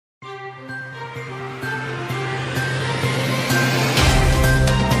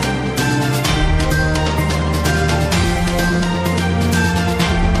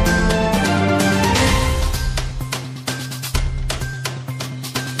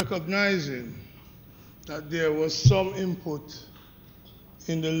recognizing that there was some input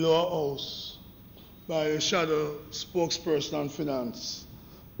in the lower house by the shadow spokesperson on finance,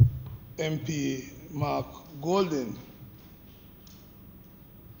 MP Mark Golding.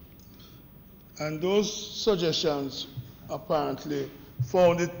 And those suggestions apparently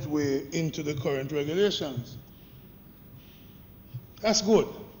found its way into the current regulations. That's good.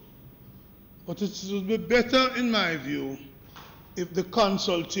 But it would be better, in my view, if the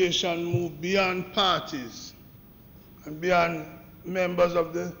consultation moved beyond parties and beyond members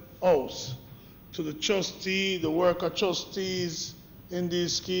of the House to the trustee, the worker trustees in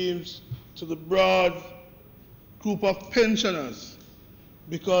these schemes, to the broad group of pensioners,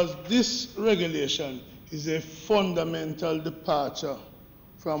 because this regulation is a fundamental departure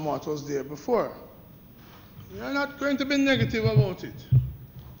from what was there before. We are not going to be negative about it,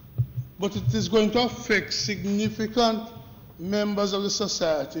 but it is going to affect significant members of the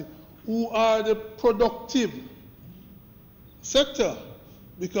society who are the productive sector,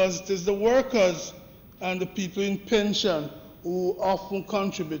 because it is the workers and the people in pension who often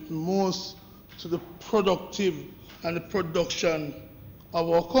contribute most to the productive and the production of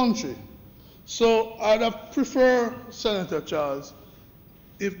our country. So I'd have preferred, Senator Charles,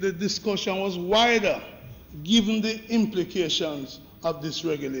 if the discussion was wider, given the implications of these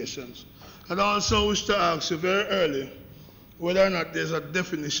regulations. And I also wish to ask you very early whether or not there's a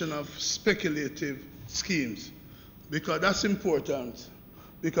definition of speculative schemes, because that's important,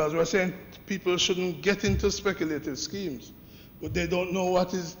 because we're saying people shouldn't get into speculative schemes, but they don't know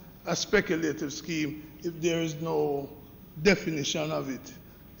what is a speculative scheme if there is no definition of it.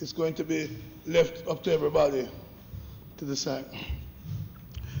 It's going to be left up to everybody to decide.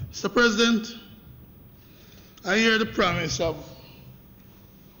 Mr. President, I hear the promise of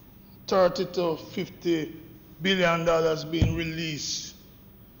 $30 to $50 billion being released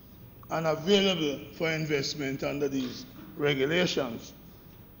and available for investment under these regulations.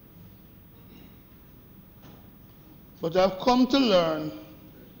 But I've come to learn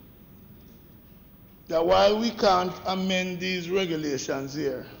that while we can't amend these regulations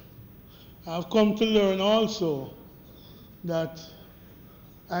here, I've come to learn also that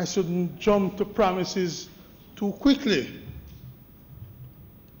I shouldn't jump to promises too quickly.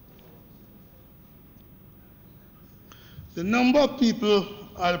 The number of people,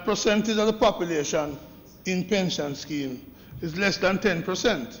 or the percentage of the population in pension scheme is less than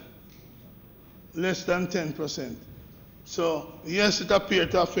 10%. Less than 10%. So, yes, it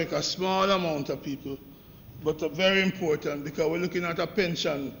appears to affect a small amount of people, but very important, because we're looking at a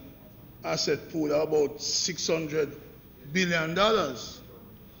pension asset pool of about $600 billion.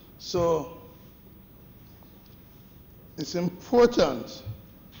 So, it's important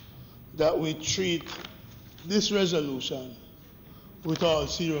that we treat this resolution with all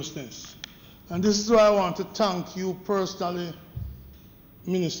seriousness. And this is why I want to thank you personally,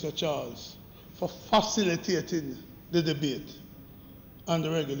 Minister Charles, for facilitating the debate and the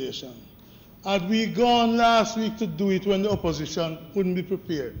regulation. Had we gone last week to do it when the opposition wouldn't be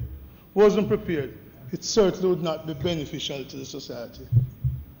prepared, wasn't prepared, it certainly would not be beneficial to the society,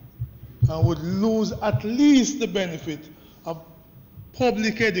 and would lose at least the benefit of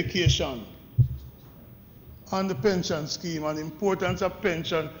public education on the pension scheme and the importance of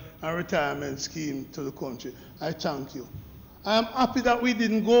pension and retirement scheme to the country. I thank you. I am happy that we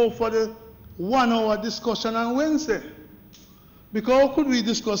didn't go for the 1 hour discussion on Wednesday, because how could we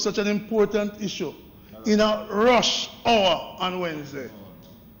discuss such an important issue in a rush hour on Wednesday?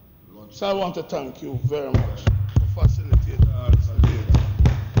 So I want to thank you very much for facilitating this debate.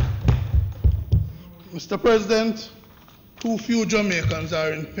 Mr. President, too few Jamaicans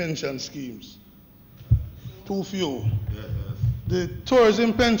are in pension schemes. Too few. The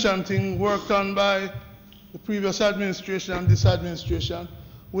tourism pension thing worked on by the previous administration and this administration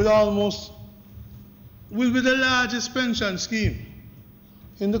will be the largest pension scheme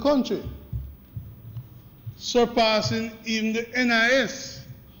in the country, surpassing even the NIS,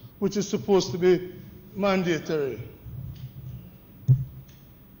 which is supposed to be mandatory.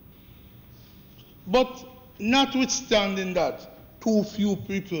 But notwithstanding that, too few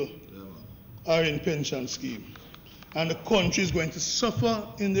people are in pension scheme. And the country is going to suffer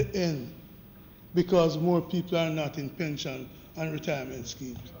in the end because more people are not in pension and retirement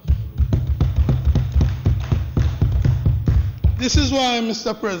schemes. This is why,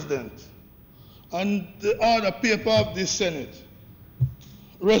 Mr. President, on the order paper of the Senate,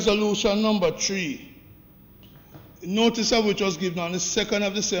 resolution number 3, notice of which was given on the 2nd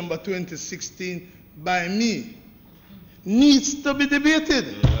of December 2016 by me, needs to be debated.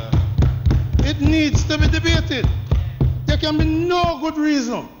 It needs to be debated. There can be no good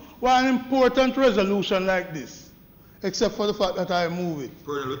reason Why an important resolution like this, except for the fact that I move it,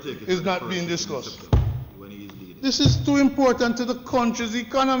 is not being discussed? This is too important to the country's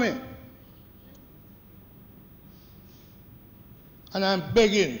economy. And I'm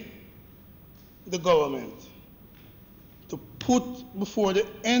begging the government to put before the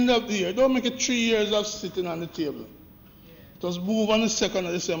end of the year, don't make it 3 years of sitting on the table. Just move on the 2nd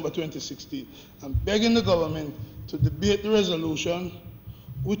of December 2016. I'm begging the government to debate the resolution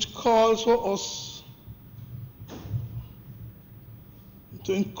which calls for us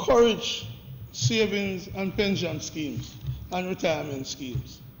to encourage savings and pension schemes and retirement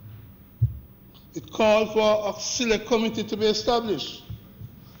schemes. It called for a select committee to be established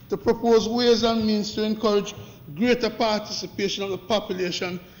to propose ways and means to encourage greater participation of the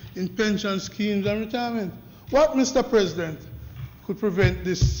population in pension schemes and retirement. What, Mr. President, could prevent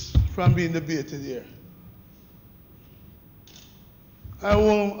this from being debated here? I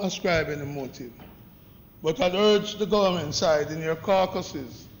won't ascribe any motive, but I'd urge the government side in your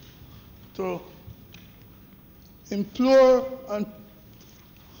caucuses to implore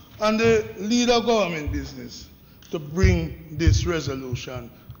and the leader of government business to bring this resolution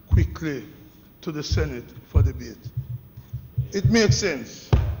quickly to the Senate for debate. It makes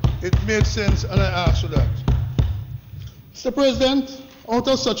sense. It makes sense, and I ask for that. Mr. President, out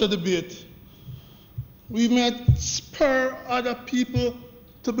of such a debate, we might spur other people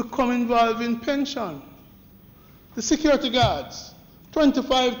to become involved in pension. The security guards,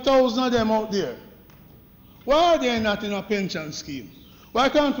 25,000 of them out there. Why are they not in a pension scheme? Why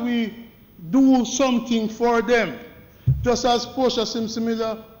can't we do something for them? Just as Portia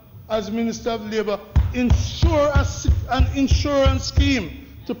Simpson-Miller, as Minister of Labour, ensure an insurance scheme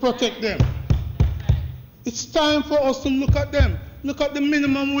to protect them. It's time for us to look at them, look at the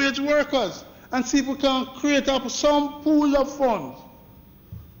minimum wage workers, and see if we can create up some pool of funds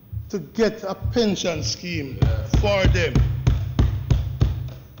to get a pension scheme for them.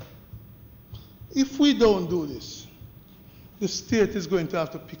 If we don't do this, the state is going to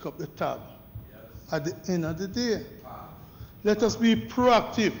have to pick up the tab at the end of the day. Let us be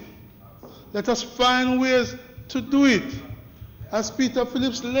proactive. Let us find ways to do it. As Peter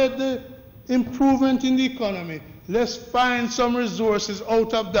Phillips led the improvement in the economy, let's find some resources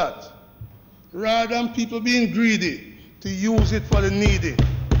out of that, rather than people being greedy to use it for the needy.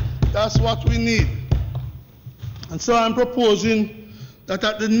 That's what we need. And so I'm proposing that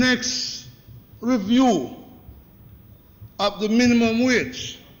at the next review of the minimum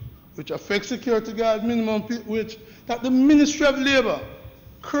wage, which affects security guard minimum wage, that the Ministry of Labour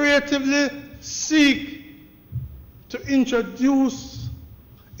creatively seek to introduce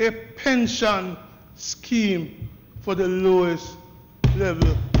a pension scheme for the lowest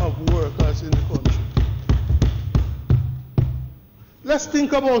level of workers in the country. Let's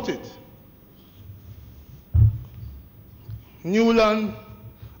think about it. Newland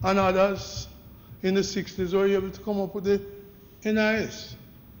and others in the 60s were able to come up with the NIS.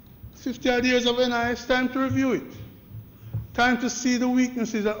 50 odd years of NIS, time to review it. Time to see the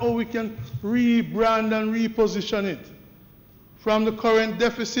weaknesses and how we can rebrand and reposition it from the current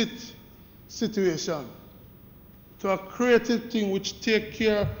deficit situation to a creative thing which takes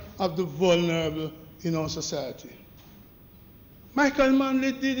care of the vulnerable in our society. Michael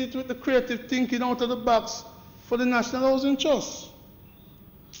Manley did it with the creative thinking out of the box for the National Housing Trust.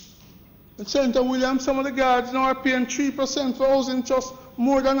 In Senator Williams, some of the guards now are paying 3% for housing trust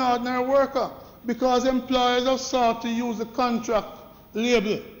more than an ordinary worker because employers have sought to use the contract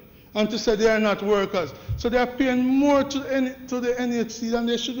label and to say they are not workers. So they are paying more to the NHC than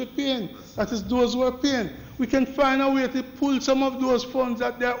they should be paying. That is those who are paying. We can find a way to pull some of those funds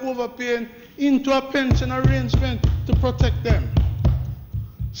that they are overpaying into a pension arrangement to protect them.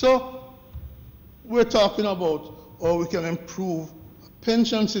 So we're talking about how we can improve a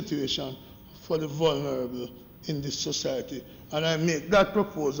pension situation for the vulnerable in this society. And I make that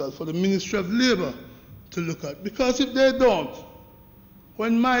proposal for the Ministry of Labour to look at. Because if they don't,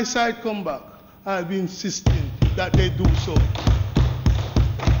 when my side come back, I'll be insisting that they do so.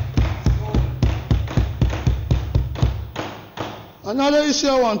 Another issue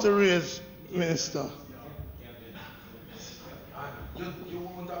I want to raise, Minister. You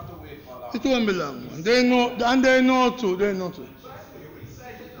won't have to wait for that. It won't be long, man. They know, and they know too. They know too.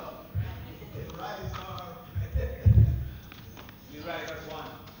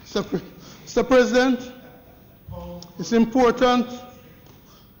 Mr. President, it's important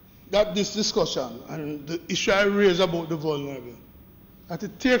that this discussion and the issue I raise about the vulnerable, that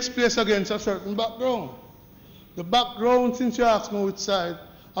it takes place against a certain background. The background, since you asked me which side,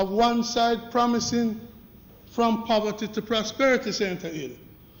 of one side promising from poverty to prosperity, Senator Hill.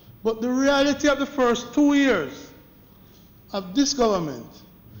 But the reality of the first 2 years of this government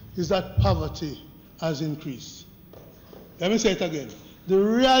is that poverty has increased. Let me say it again. The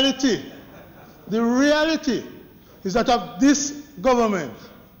reality is that of this government,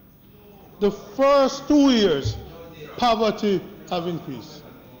 the first 2 years, poverty have increased.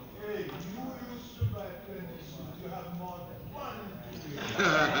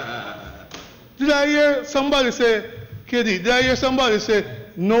 Did I hear somebody say, KD, did I hear somebody say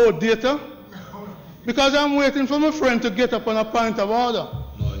no data? Because I'm waiting for my friend to get up on a point of order.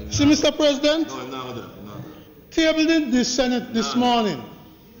 No, see, Mr. President? No, no. Tabled in this Senate this morning.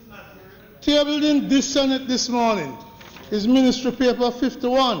 Tabled in this Senate this morning is Ministry Paper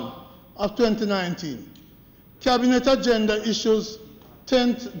 51 of 2019. Cabinet Agenda issues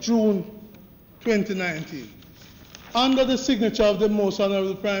 10th June 2019. Under the signature of the Most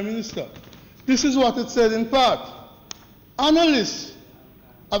Honourable Prime Minister. This is what it said in part. Analysts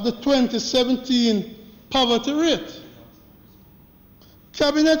of the 2017 poverty rate.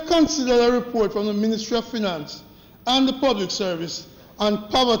 Cabinet considered a report from the Ministry of Finance and the Public Service on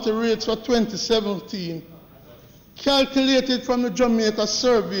poverty rates for 2017, calculated from the Jamaica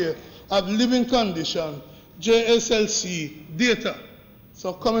Survey of Living Condition, JSLC data.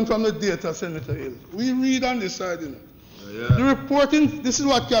 So coming from the data, Senator Hill. We read on this side, you know. The reporting, this is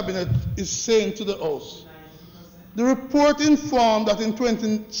what Cabinet is saying to the House. The report informed that in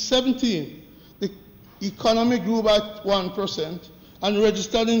 2017, the economy grew by 1% and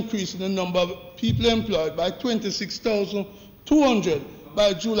registered an increase in the number of people employed by 26,200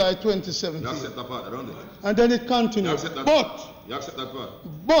 by July 2017. You accept that part, don't you? And then it continues. You accept that part.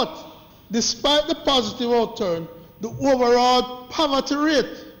 But despite the positive outturn, the overall poverty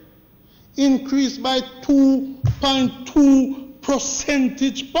rate increased by 2.2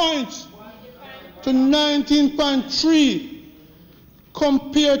 percentage points to 19.3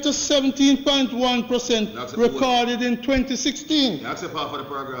 compared to 17.1% recorded in 2016. You accept part for the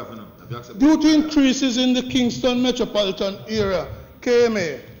paragraph, you know? Due to increases in the Kingston metropolitan area,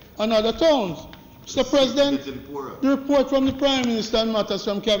 KMA, and other towns. Mr. President, the report from the Prime Minister and matters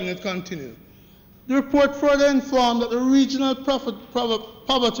from Cabinet continued. The report further informed that the regional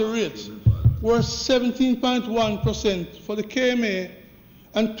poverty rates were 17.1% for the KMA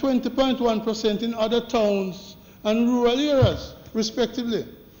and 20.1% in other towns and rural areas, respectively.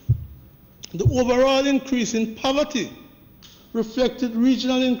 The overall increase in poverty reflected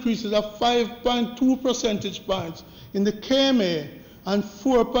regional increases of 5.2 percentage points in the KMA and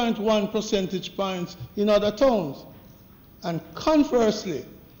 4.1 percentage points in other towns. And conversely,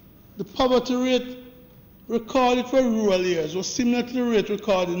 the poverty rate recorded for rural areas was similar to the rate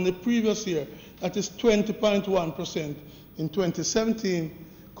recorded in the previous year, that is 20.1% in 2017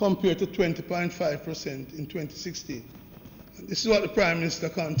 compared to 20.5% in 2016. And this is what the Prime Minister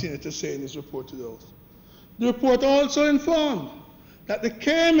continued to say in his report to the House. The report also informed that the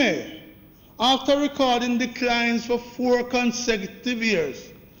KMA, after recording declines for 4 consecutive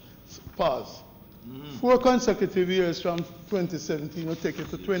years, 4 consecutive years from 2017, we'll take it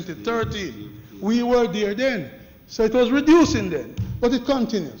to 2013. We were there then. So it was reducing then, but it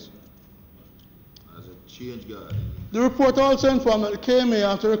continues. As a change, God. The report also informed that the KMA,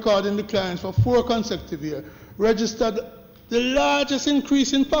 after recording declines for 4 consecutive years, registered the largest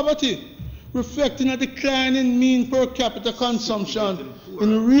increase in poverty, reflecting a decline in mean per capita consumption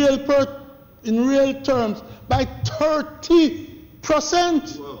in real terms by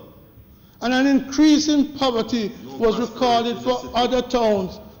 30%. And an increase in poverty was recorded for other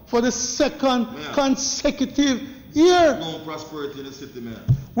towns for the 2nd consecutive year, No prosperity in the city, man.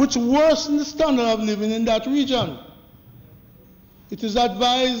 which worsened the standard of living in that region. It is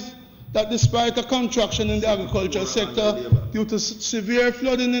advised that despite a contraction in the agricultural sector due to severe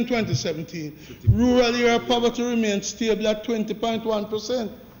flooding in 2017, rural area poverty remained stable at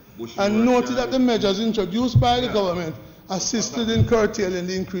 20.1%, and noted that the measures introduced by the government assisted in curtailing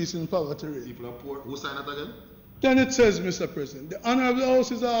the increase in poverty rate. People are poor. Who signed that again? Then it says, Mr. President, the Honourable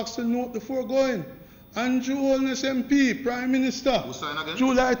House is asked to note the foregoing. Andrew Holness MP, Prime Minister, Who signed again?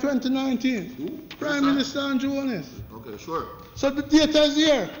 July 2019. Who? Prime Minister Andrew Holness. Okay, sure. So the data is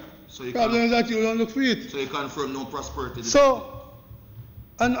here. So you Problem is that you don't look for it. So you confirm no prosperity. So,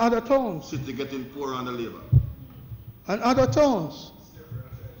 and other towns. City getting poorer on the labor. And other towns.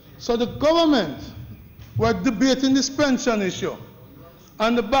 So the government were debating this pension issue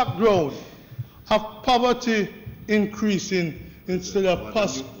and the background of poverty increasing instead of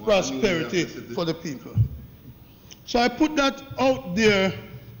prosperity for the people. So I put that out there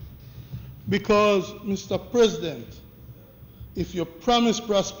because, Mr. President, if you promise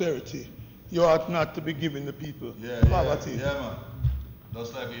prosperity, you ought not to be giving the people poverty. Yeah, man.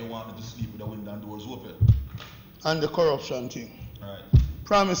 Just like you want me to sleep with the window and doors open. And the corruption thing. Right.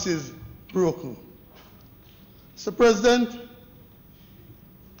 Promises broken. Mr. President,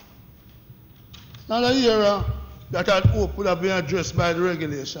 it's not a era that I hope would have been addressed by the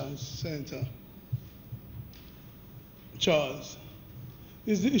regulations, Senator Charles.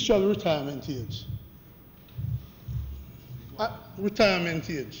 Is the issue of retirement age. Retirement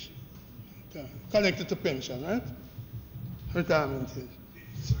age. Connected to pension, right? Retirement age.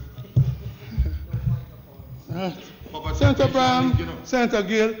 Right. Senator Brown, Senator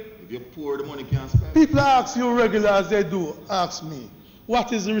Gill. If you're poor, the money can't spend. People ask you regular as they do, ask me,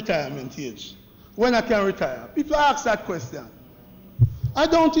 what is the retirement age? When I can retire? People ask that question. I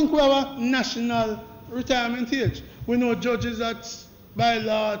don't think we have a national retirement age. We know judges at by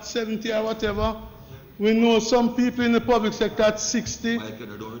law at 70 or whatever. We know some people in the public sector at 60.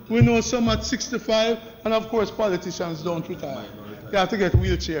 We know some at 65. And of course, politicians don't retire. They have to get a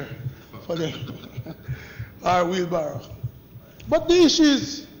wheelchair for them. Or wheelbarrow. But the issue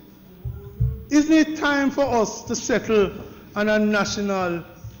is, isn't it time for us to settle on a national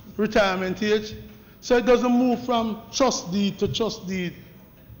retirement age so it doesn't move from trust deed to trust deed,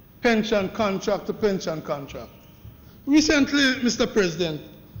 pension contract to pension contract? Recently, Mr. President,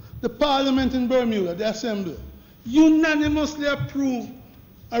 the Parliament in Bermuda, the Assembly, unanimously approved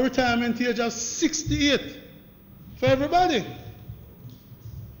a retirement age of 68 for everybody.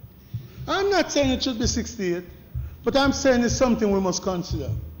 I'm not saying it should be 68, but I'm saying it's something we must consider.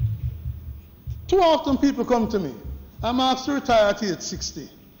 Too often people come to me, I'm asked to retire at age 60,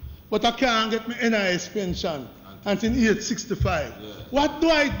 but I can't get my NIS pension until age 65. Yeah. What do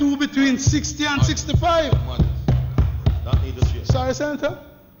I do between 60 and 65? Sorry, Senator?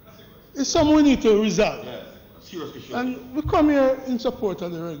 It's something we need to resolve. Yeah. Seriously, sure. And we come here in support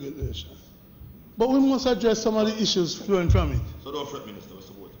of the regulation. But we must address some of the issues flowing from it. So don't fret, Minister, we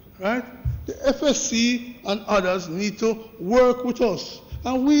support it. Right? The FSC and others need to work with us.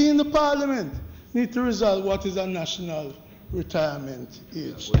 And we in the Parliament need to resolve what is a national retirement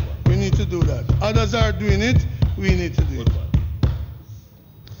age. Yeah, we need to do that. Others are doing it, we need to do it.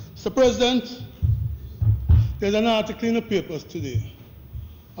 Mr. President, there's an article in the papers today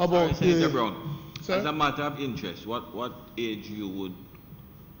about Senator Brown, as a matter of interest, what age you would...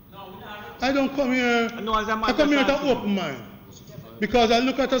 I don't come here, I come here with an open mind. Because I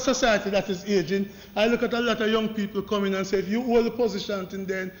look at a society that is aging, I look at a lot of young people coming and say, if you hold the position, and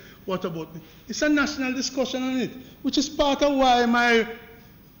then what about me? It's a national discussion on it, which is part of why my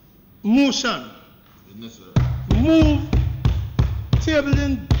motion move tabled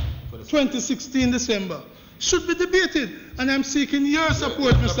in 2016 December should be debated. And I'm seeking your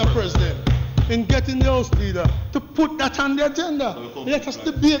support, Mr. President, in getting the House Leader to put that on the agenda. Let us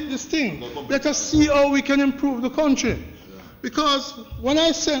debate this thing. Let us see how we can improve the country. Because when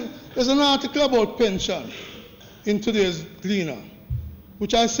I sent, there's an article about pension in today's Gleaner,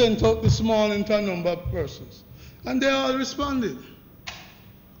 which I sent out this morning to a number of persons. And they all responded.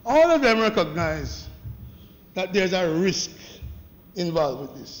 All of them recognize that there's a risk involved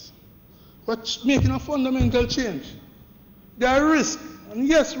with this. But making a fundamental change. There are risks. And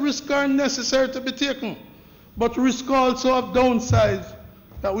yes, risks are necessary to be taken. But risks also have downsides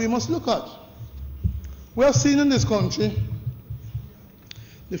that we must look at. We have seen in this country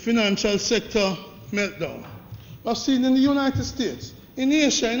the financial sector meltdown. We have seen in the United States, in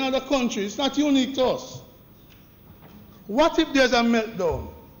Asia, in other countries. It's not unique to us. What if there's a meltdown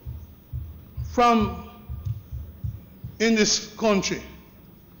in this country?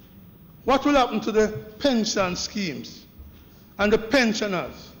 What will happen to the pension schemes and the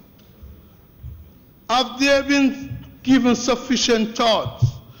pensioners? Have they been given sufficient thought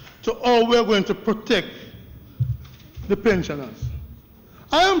to how we're going to protect the pensioners?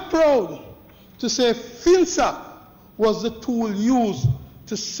 I am proud to say FinSAC was the tool used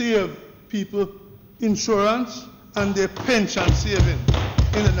to save people insurance and their pension saving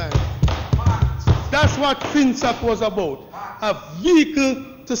in the 90s. That's what FinSAC was about, a vehicle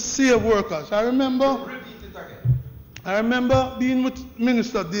to save workers. I remember being with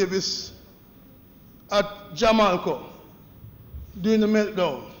Minister Davis at Jamalco during the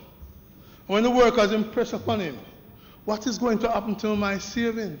meltdown. When the workers impressed upon him, what is going to happen to my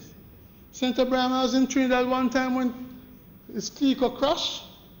savings? Senator Brown, I was in Trinidad one time when his vehicle crashed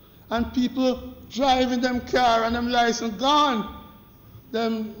and people driving them car and them license gone,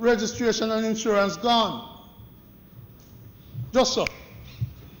 them registration and insurance gone. Just so.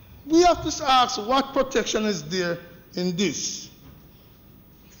 We have to ask what protection is there in this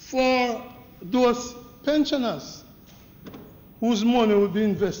for those pensioners whose money will be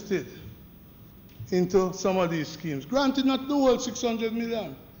invested into some of these schemes. Granted, not the whole 600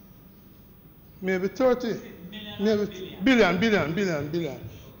 million. Maybe 30. Maybe billion.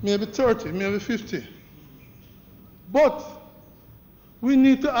 Maybe 30, maybe 50. But we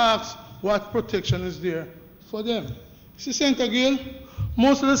need to ask what protection is there for them. See, Senator Gill,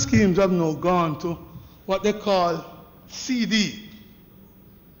 most of the schemes have now gone to what they call CD.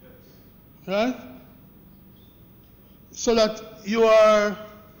 Right? So that you are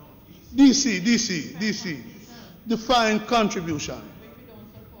DC, defined contribution.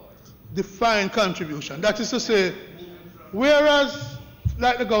 Defined contribution. That is to say, whereas,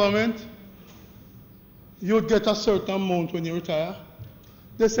 like the government, you get a certain amount when you retire,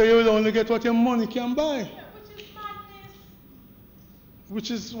 they say you will only get what your money can buy.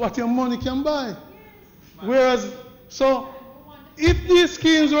 Which is what your money can buy. Whereas, so, if these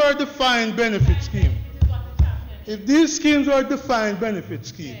schemes were a defined benefit scheme,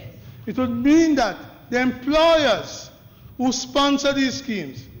 it would mean that the employers who sponsor these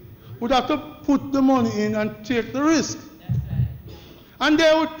schemes would have to put the money in and take the risk. And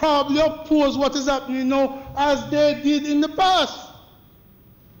they would probably oppose what is happening now as they did in the past.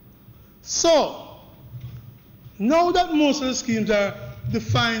 So, now that most of the schemes are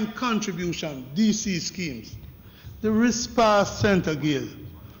defined contribution, DC schemes, the risk pass Senator Gill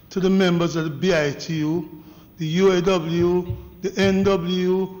to the members of the BITU, the UAW, the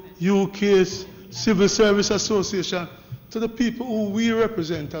NW, UK's Civil Service Association, to the people who we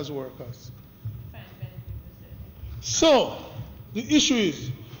represent as workers. So, the issue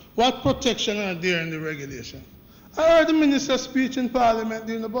is, what protection are there in the regulation? I heard the minister's speech in Parliament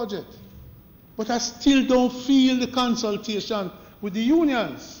during the budget, but I still don't feel the consultation with the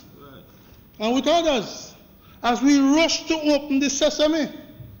unions and with others as we rush to open the sesame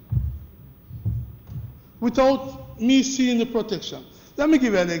without me seeing the protection. Let me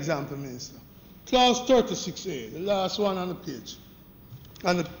give you an example, Minister. Clause 36A, the last one on the page,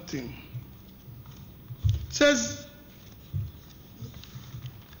 on the thing. It says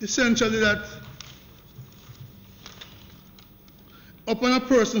essentially that upon a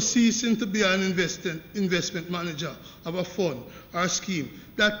person ceasing to be an investment manager of a fund or a scheme,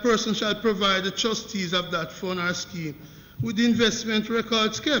 that person shall provide the trustees of that fund or scheme with the investment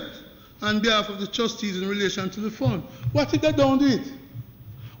records kept on behalf of the trustees in relation to the fund. What if they don't do it?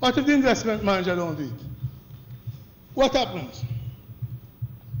 What if the investment manager don't do it? What happens?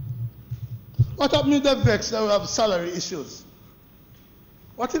 What happens if they vex that we have salary issues?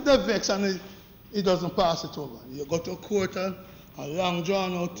 What if they vex and it doesn't pass it over? You go to court and a long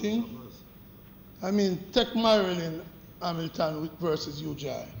drawn out thing. I mean, take Marilyn Hamilton versus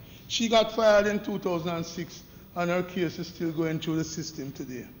UJI. She got fired in 2006 and her case is still going through the system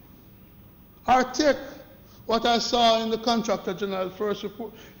today. Or take what I saw in the Contractor General first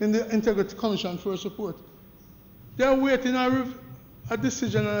report, in the Integrity Commission first report. They're waiting a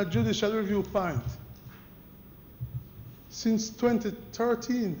decision on a judicial review point since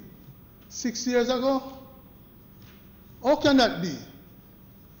 2013, 6 years ago. How can that be?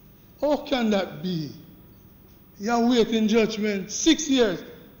 How can that be? You're waiting judgment 6 years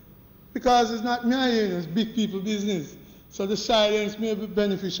because it's not my union, it's big people business. So the silence may be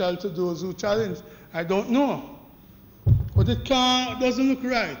beneficial to those who challenge. I don't know. But it doesn't look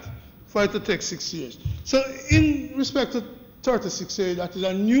right for it to take 6 years. So in respect to 36A, that is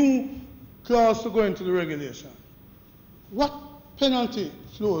a new clause to go into the regulation. What penalty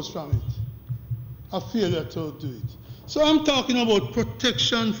flows from it? A failure to do it. So I'm talking about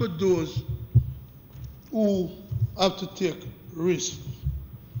protection for those who have to take risks.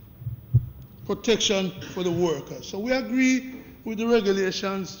 Protection for the workers. So we agree with the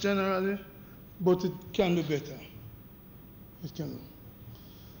regulations generally, but it can be better. It can be.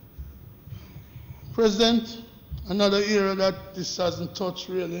 President, another area that this hasn't touched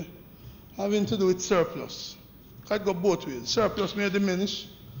really, having to do with surplus. It go both ways. Surplus may diminish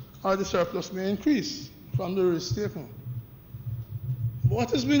or the surplus may increase from the risk taken.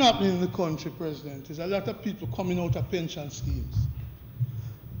 What has been happening in the country, President, is a lot of people coming out of pension schemes.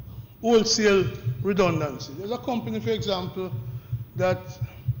 Wholesale redundancy. There's a company, for example, that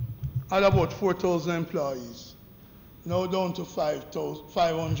had about 4,000 employees, now down to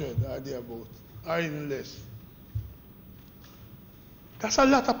 500 or thereabout, or even less. That's a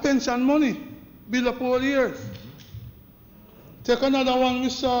lot of pension money built up over the years. Take another one we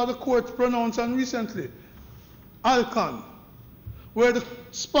saw the court pronounce on recently, Alcon, where the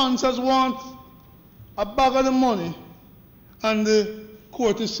sponsors want a bag of the money and the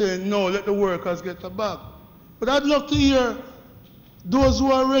court is saying, no, let the workers get the bag. But I'd love to hear those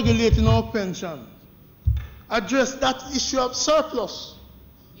who are regulating our pension address that issue of surplus.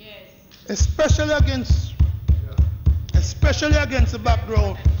 Yes. especially against the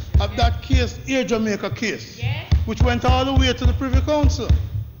background of that case, Air Jamaica case, which went all the way to the Privy Council.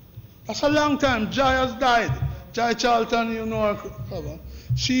 That's a long time. Joy has died. Joy Charlton, you know her.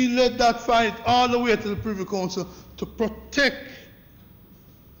 She led that fight all the way to the Privy Council to protect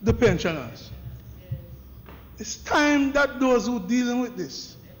the pensioners. It's time that those who are dealing with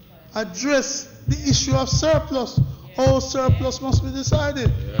this address the issue of surplus. All surplus must be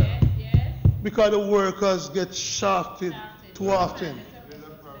decided. Because the workers get shafted too often.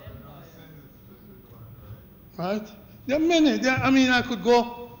 Right? There are many. I could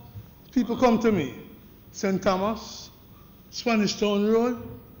go, people come to me. St. Thomas, Spanish Town Road.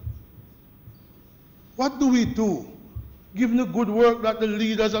 What do we do? Given the good work that the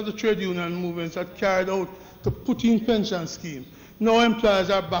leaders of the trade union movements had carried out to put in pension scheme, no employers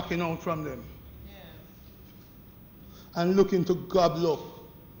are backing out from them. And looking to gobble up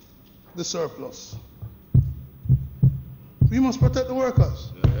the surplus. We must protect the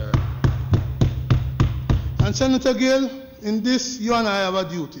workers. And Senator Gill, in this, you and I have a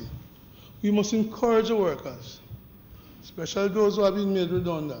duty. We must encourage the workers, especially those who have been made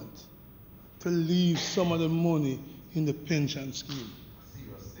redundant, to leave some of the money in the pension scheme.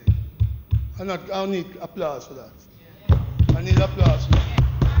 I need applause for that. I need applause for that.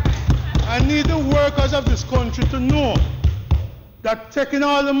 I need the workers of this country to know that taking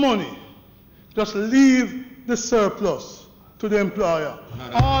all the money, just leave the surplus to the employer.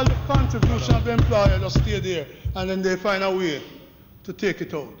 All the contribution of the employer just stay there, and then they find a way to take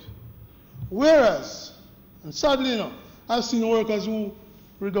it out. Whereas, and sadly enough, I've seen workers who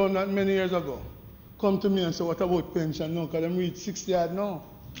redundant many years ago come to me and say, what about pension now? Because I'm reached 60 odd now.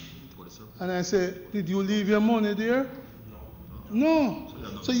 And I say, did you leave your money there? No.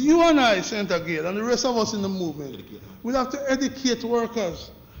 So you and I, Senator Gale, and the rest of us in the movement, we'll have to educate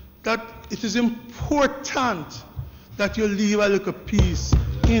workers that it is important that you leave a little piece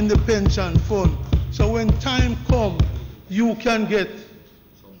in the pension fund. So when time comes, you can get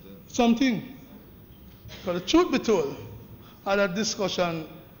something. But the truth be told, I had a discussion,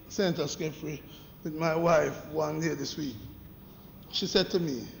 Senator Skeffrey, with my wife one day this week. She said to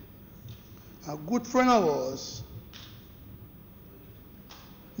me, a good friend of ours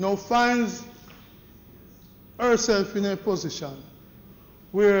now finds herself in a position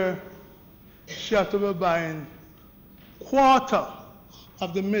where she has to be buying quarter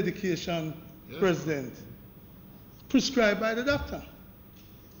of the medication president prescribed by the doctor.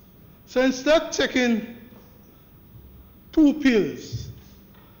 So instead of taking 2 pills,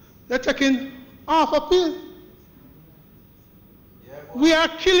 they're taking half a pill. We are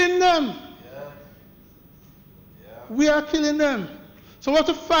killing them. We are killing them. So we have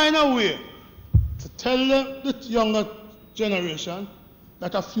to find a way to tell the younger generation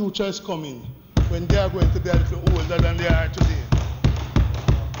that a future is coming when they are going to be a little older than they are today.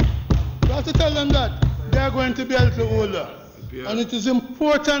 We have to tell them that they are going to be a little older. And it is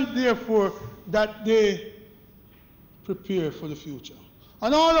important, therefore, that they prepare for the future.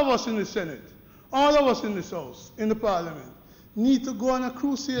 And all of us in the Senate, all of us in this House, in the Parliament, need to go on a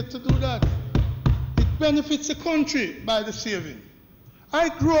crusade to do that. It benefits the country by the saving. I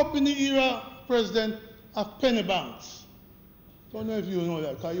grew up in the era, President, of penny banks. Don't know if you know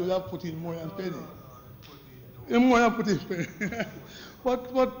that, because you'll have put in more than penny. More than put in penny.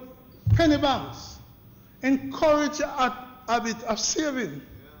 But penny banks encourage a habit of saving.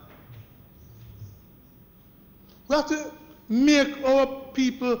 We have to make our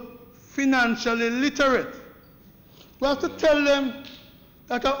people financially literate. We have to tell them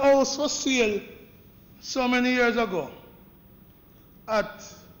that a house was sale so many years ago at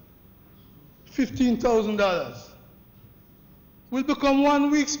 $15,000 will become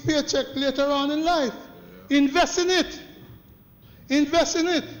 1 week's paycheck later on in life. Invest in it. Invest in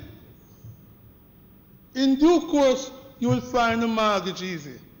it. In due course, you will find the mortgage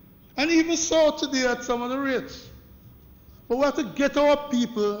easy. And even so today at some of the rates. But we have to get our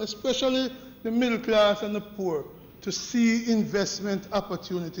people, especially the middle class and the poor, to see investment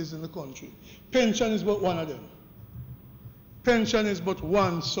opportunities in the country. Pension is but one of them. Pension is but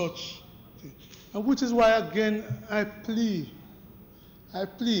one such thing. And which is why, again, I plea,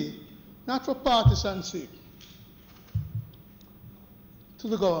 not for partisan sake, to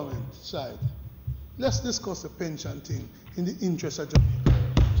the government side. Let's discuss the pension thing in the interest of Jamaica,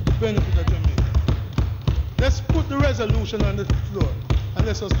 to the benefit of Jamaica. Let's put the resolution on the floor and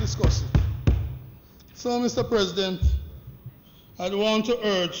let's just discuss it. So, Mr. President, I'd want to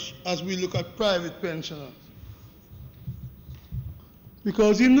urge as we look at private pensioners,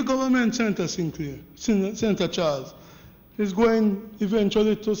 because in the government, Senator Sinclair, Senator Charles, is going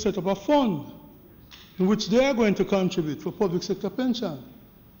eventually to set up a fund in which they are going to contribute for public sector pension.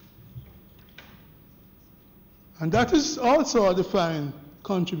 And that is also a defined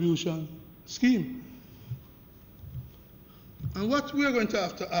contribution scheme. And what we are going to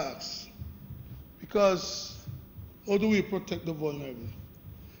have to ask, because how do we protect the vulnerable?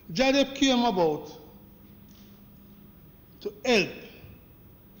 JADEP came about to help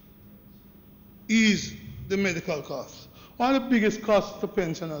ease the medical costs. One of the biggest costs to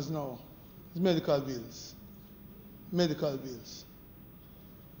pensioners now is medical bills. Medical bills.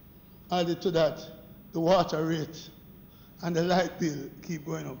 Added to that, the water rate and the light bill keep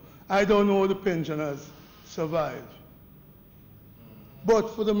going up. I don't know how the pensioners survive. But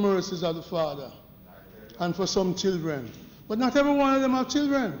for the mercies of the Father and for some children. But not every one of them have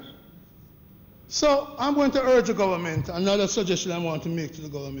children. So I'm going to urge the government, another suggestion I want to make to the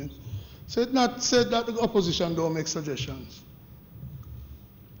government. So it's not said that the opposition don't make suggestions.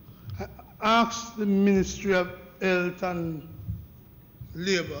 I ask the Ministry of Health and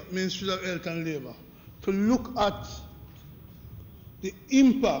Labour, to look at the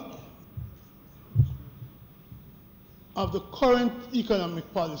impact of the current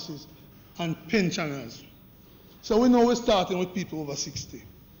economic policies and pensioners. So we know we're starting with people over 60.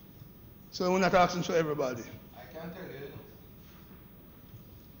 So we're not asking for everybody. I can't tell you.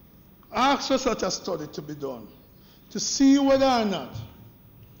 Ask for such a study to be done to see whether or not,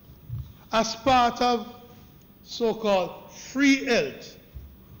 as part of so-called free health,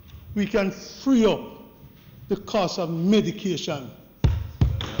 we can free up the cost of medication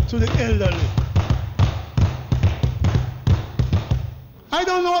to the elderly. I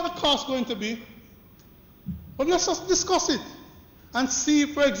don't know what the cost is going to be, but let's just discuss it and see,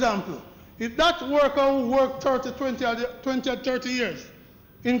 for example, if that worker who worked 20 or 30 years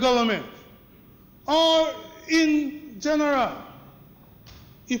in government or in general,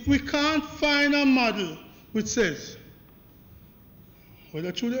 if we can't find a model which says,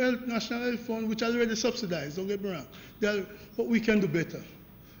 whether through the National Health Fund, which is already subsidized, don't get me wrong, but we can do better.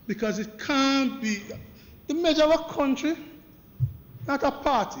 Because it can't be the measure of a country, not a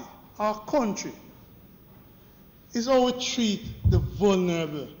party, our country, is how we treat the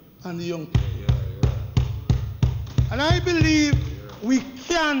vulnerable and the young people. And I believe we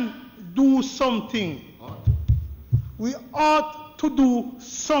can do something. We ought to do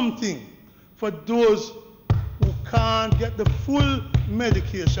something for those who can't get the full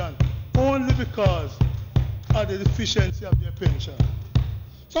medication only because of the deficiency of their pension.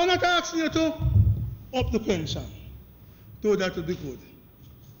 So I'm not asking you to up the pension, though that would be good.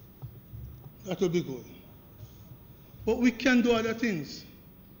 That would be good. But we can do other things.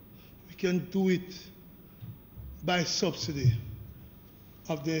 We can do it by subsidy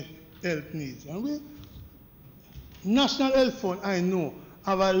of the health needs. And we, National Health Fund, I know,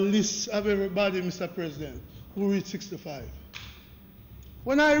 have a list of everybody, Mr. President, who reach 65.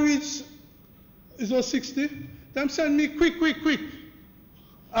 When I reach, is it 60? Them send me quick,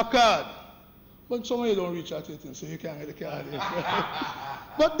 a card. But some of you don't reach at 18, so you can't get the card.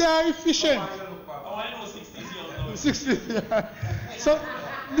 But they are efficient. I know 60. 60. So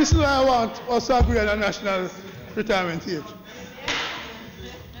this is why I want us to agree on a national retirement age.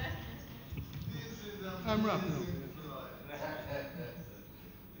 I'm wrapping up.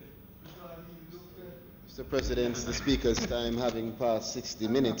 Mr. President, the Speaker's time having passed 60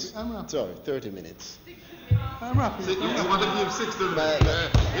 minutes. Sorry, 30 minutes. I'm wrapping You up. want to give 6 to them?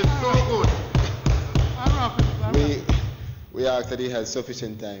 It's so good. I'm wrapping up. We ask that he has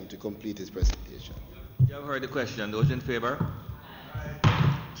sufficient time to complete his presentation. You have heard the question. Those in favor?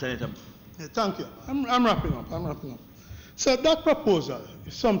 Senator. Yeah, thank you. I'm wrapping up. So that proposal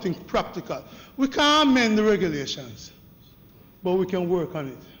is something practical. We can't amend the regulations, but we can work on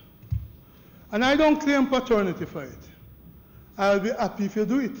it. And I don't claim paternity for it. I'll be happy if you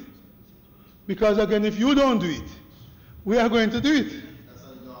do it. Because again, if you don't do it, we are going to do it.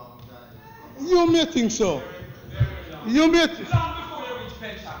 You may think so. You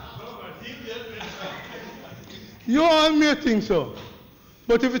all may think so.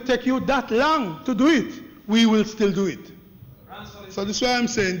 But if it takes you that long to do it, we will still do it. So this is why I'm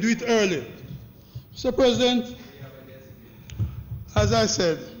saying do it early. Mr. President, as I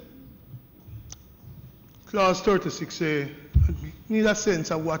said, Clause 36A, need a sense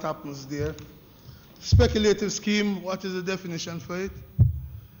of what happens there. Speculative scheme, what is the definition for it?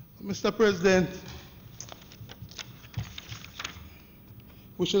 Mr. President,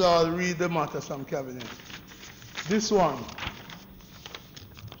 we should all read the matters from Cabinet. This one,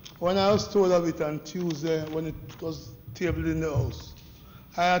 when I was told of it on Tuesday, when it was tabled in the House,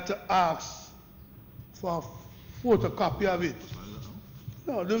 I had to ask for photocopy of it.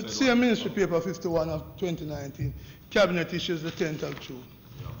 No, the same ministry paper 51 of 2019, Cabinet issues the 10th of June.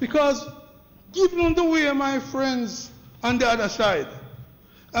 Because given the way my friends on the other side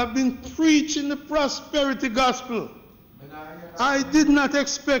have been preaching the prosperity gospel, I did not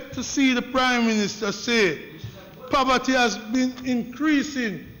expect to see the Prime Minister say poverty has been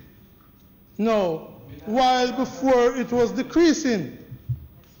increasing. No, while before it was decreasing.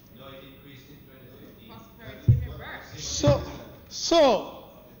 No, it increased in 2015. So,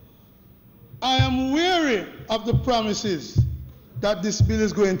 I am wary of the promises that this bill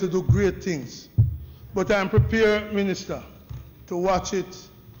is going to do great things. But I am prepared, Minister, to watch it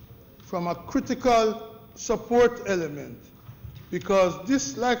from a critical support element, because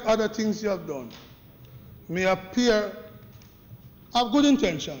this, like other things you have done, may appear have good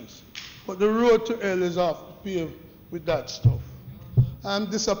intentions, but the road to hell is off paved with that stuff. I'm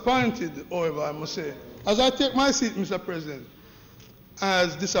disappointed, however, I must say, as I take my seat, Mr. President,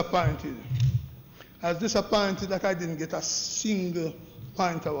 as disappointed that I didn't get a single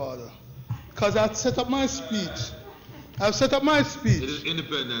point of order. Because I've set up my speech. It is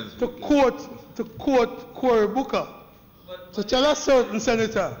independence. To quote Cory Booker, to tell a certain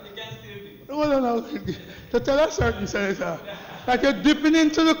senator, to tell a certain senator that you're dipping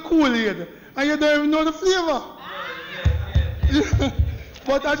into the Kool-Aid and you don't even know the flavor.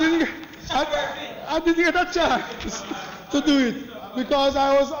 But I didn't get a chance to do it because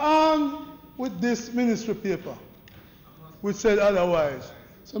I was armed with this ministry paper, which said otherwise.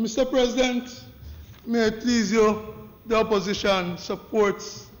 So, Mr. President, may it please you, the opposition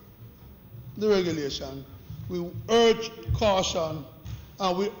supports the regulation. We urge caution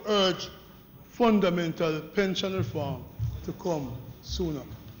and we urge fundamental pension reform to come sooner.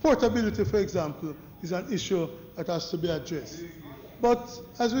 Portability, for example, is an issue that has to be addressed. But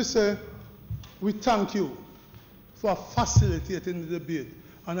as we say, we thank you for facilitating the debate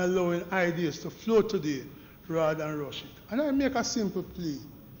and allowing ideas to flow today rather than rush it. And I make a simple plea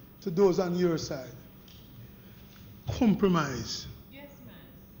to those on your side. Compromise. Yes, ma'am.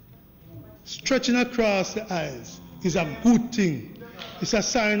 Stretching across the aisles is a good thing. It's a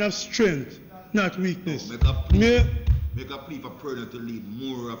sign of strength, not weakness. Make a plea for President to lead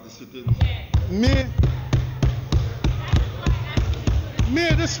more of the cities. May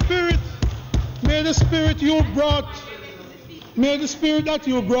the spirit that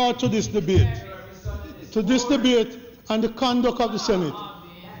you brought to this debate and the conduct of the Senate,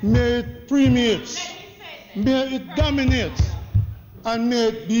 may it permeates, may it dominates, and may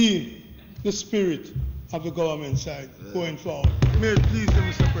it be the spirit of the government side going forward. May it please you,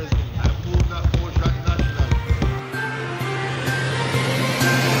 Mr. President.